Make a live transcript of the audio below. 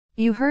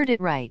You heard it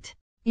right.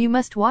 You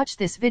must watch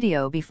this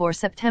video before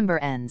September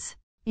ends.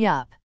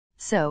 Yup.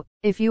 So,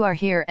 if you are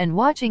here and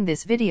watching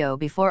this video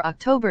before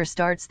October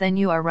starts, then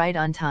you are right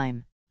on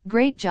time.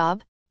 Great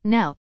job.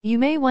 Now, you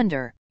may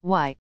wonder,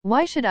 why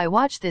should I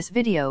watch this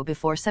video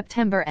before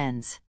September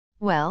ends?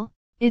 Well,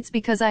 it's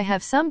because I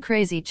have some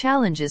crazy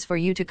challenges for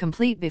you to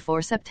complete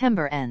before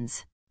September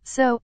ends.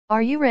 So,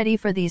 are you ready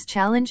for these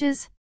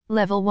challenges?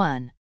 Level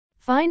 1.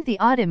 Find the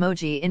odd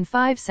emoji in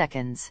 5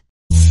 seconds.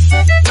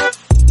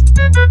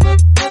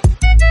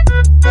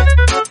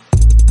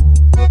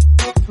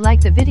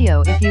 Like the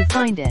video if you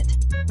find it.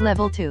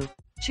 Level 2.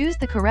 Choose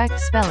the correct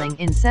spelling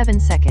in 7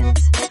 seconds.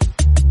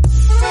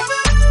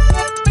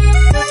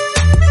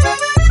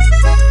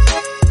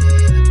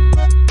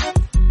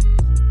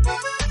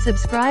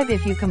 Subscribe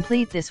if you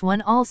complete this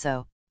one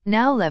also.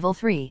 Now level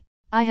 3.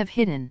 I have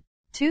hidden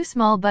 2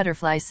 small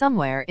butterflies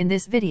somewhere in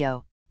this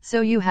video,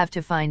 so you have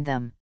to find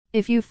them.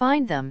 If you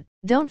find them,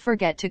 don't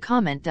forget to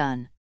comment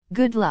done.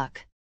 Good luck.